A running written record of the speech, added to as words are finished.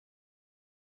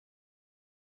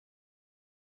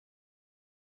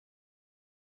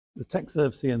The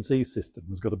Techserv CNC system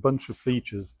has got a bunch of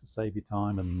features to save you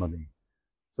time and money,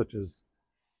 such as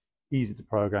easy to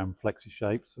program flexi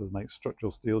shapes, so it makes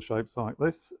structural steel shapes like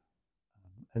this,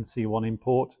 NC1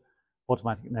 import,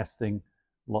 automatic nesting,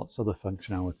 lots of other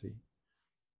functionality.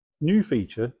 New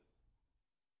feature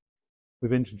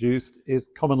we've introduced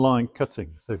is common line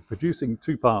cutting. So producing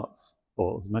two parts,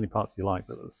 or as many parts as you like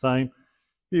that are the same,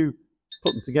 if you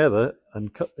put them together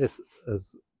and cut this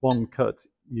as one cut,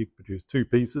 you produce two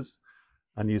pieces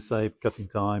and you save cutting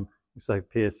time, you save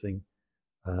piercing,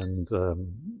 and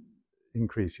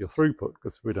increase your throughput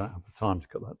because we don't have the time to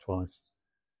cut that twice.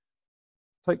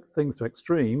 Take things to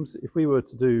extremes. If we were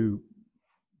to do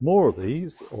more of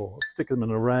these or stick them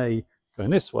in an array going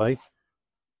this way,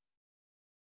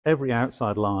 every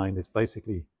outside line is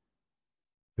basically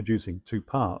producing two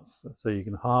parts. So you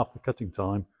can halve the cutting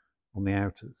time on the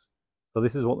outers. So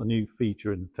this is what the new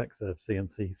feature in the Techserv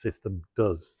CNC system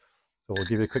does. So I'll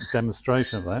give you a quick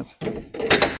demonstration of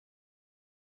that.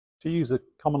 To use a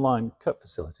common line cut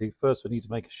facility, first we need to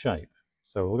make a shape.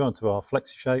 So we'll go into our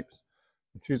flexi shapes,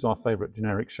 we'll choose our favorite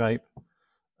generic shape,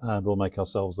 and we'll make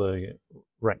ourselves a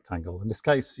rectangle. In this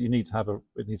case, it needs to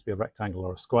be a rectangle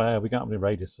or a square. We don't have any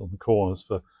radius on the corners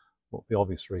for the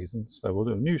obvious reasons. So we'll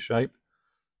do a new shape,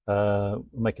 we'll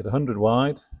make it 100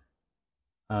 wide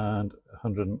and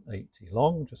 180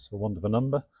 long, just for want of a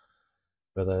number,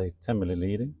 with a 10mm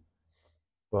leading.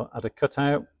 We'll add a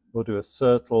cutout. We'll do a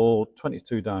circle,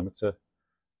 22 diameter,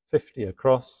 50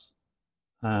 across,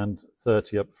 and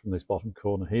 30 up from this bottom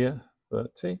corner here,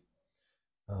 30.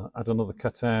 Add another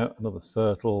cutout, another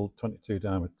circle, 22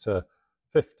 diameter,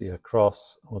 50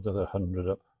 across, we'll do 100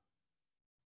 up.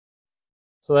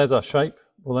 So there's our shape.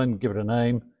 We'll then give it a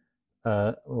name.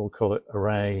 We'll call it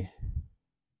Array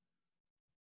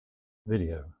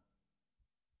Video.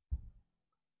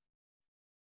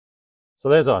 So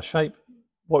there's our shape.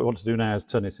 What we want to do now is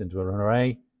turn this into an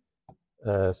array.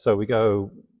 So we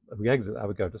exit that,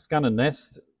 we go to scan and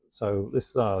nest. So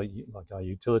this is our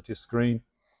utility screen.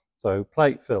 So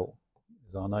plate fill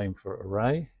is our name for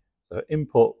array. So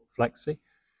import flexi.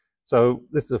 So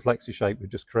this is a flexi shape we've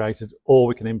just created, or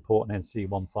we can import an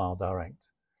NC1 file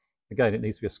direct. Again, it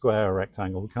needs to be a square or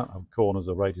rectangle. We can't have corners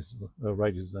or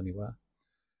radiuses anywhere.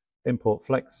 Import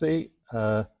flexi,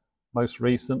 most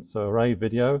recent, so array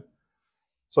video.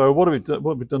 So what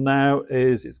we've done now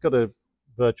is it's got a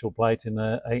virtual plate in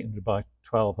there, 800 by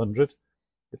 1200.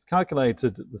 It's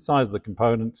calculated the size of the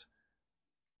component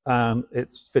and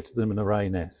it's fitted them in an array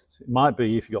nest. It might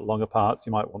be, if you've got longer parts,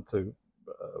 you might want to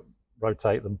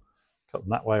rotate them, cut them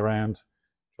that way around.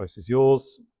 Choice is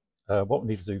yours. What we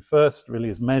need to do first really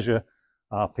is measure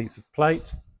our piece of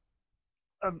plate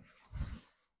and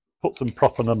put some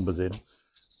proper numbers in.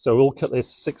 So we'll cut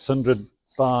this 600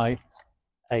 by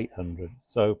 800.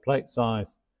 So plate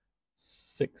size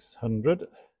 600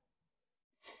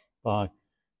 by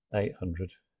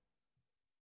 800.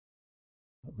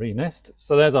 Re-nest.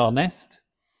 So there's our nest.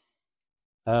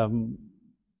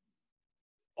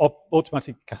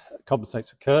 Automatic compensates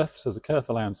for kerf. So there's a kerf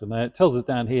allowance in there. It tells us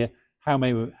down here how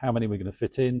many we're going to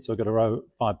fit in. So we've got a row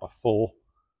 5 by 4.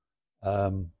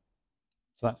 So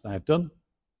that's now done.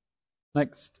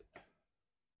 Next,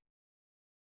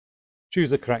 choose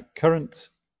the correct current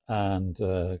and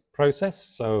process.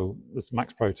 So this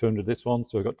Max Pro 200, this one.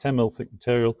 So we've got 10mm thick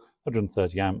material,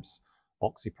 130 amps,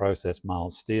 oxy process,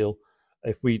 mild steel.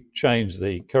 If we change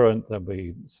the current, then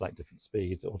we select different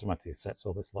speeds. It automatically sets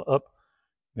all this lot up.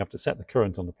 We have to set the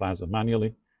current on the plasma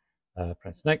manually.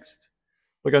 Press next.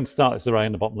 We're going to start this array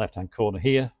in the bottom left-hand corner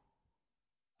here.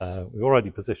 We've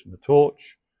already positioned the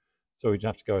torch, so we just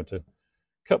have to go into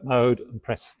cut mode and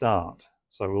press start.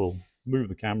 So we'll move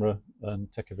the camera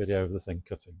and take a video of the thing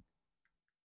cutting.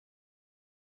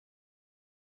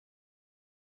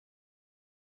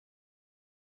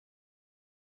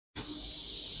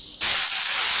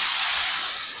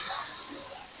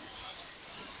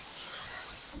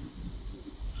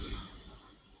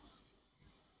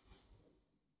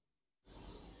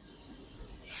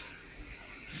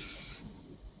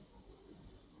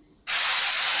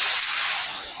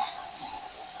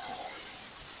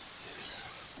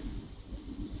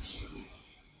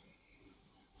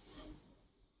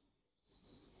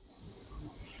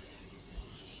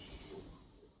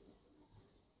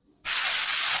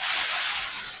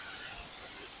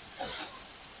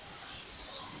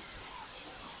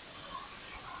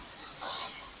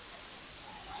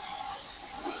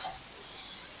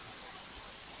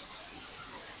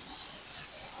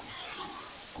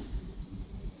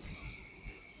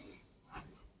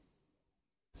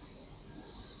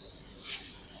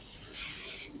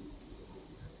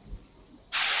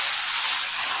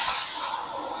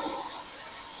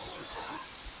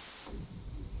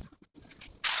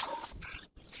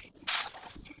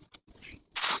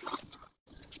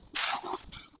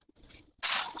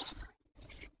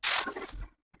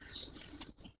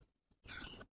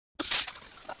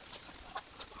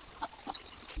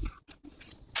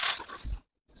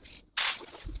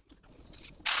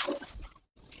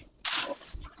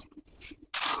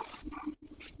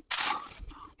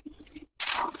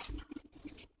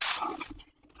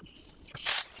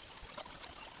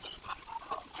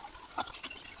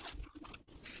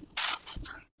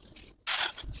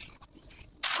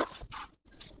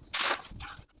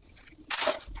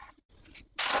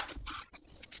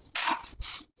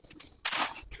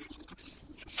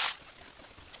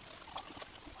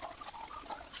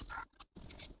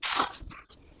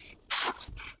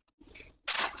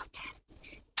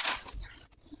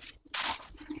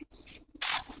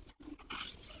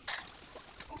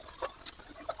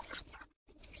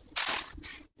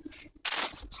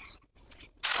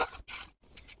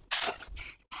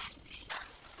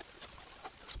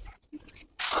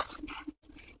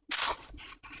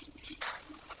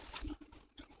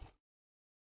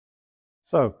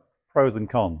 So, pros and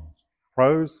cons.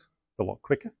 Pros, it's a lot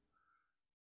quicker.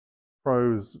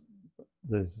 Pros,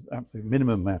 there's absolute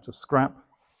minimum amount of scrap.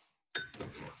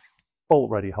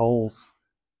 Bolt-ready holes.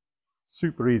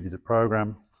 Super easy to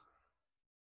program.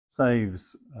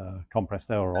 Saves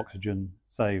compressed air or oxygen.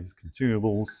 Saves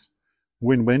consumables.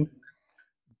 Win-win.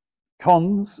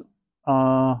 Cons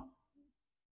are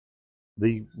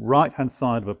the right-hand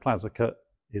side of a plasma cut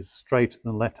is straighter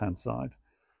than the left-hand side.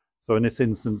 So in this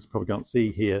instance, probably can't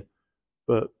see here,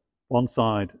 but one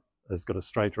side has got a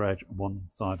straighter edge and one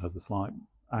side has a slight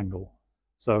angle.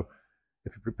 So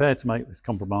if you're prepared to make this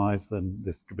compromise, then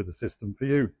this could be the system for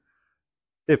you.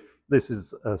 If this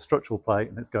is a structural plate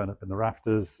and it's going up in the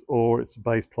rafters, or it's a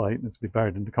base plate and it's to be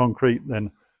buried into concrete, then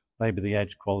maybe the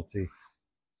edge quality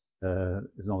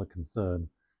is not a concern.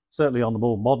 Certainly on the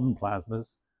more modern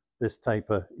plasmas, this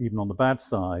taper, even on the bad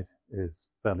side, is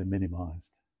fairly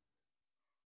minimized.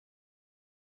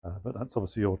 But that's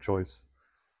obviously your choice.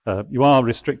 You are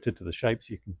restricted to the shapes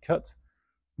you can cut.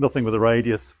 Nothing with a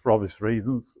radius for obvious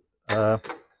reasons. Everything,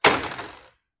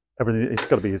 it's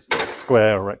got to be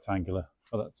square or rectangular.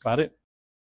 But that's about it.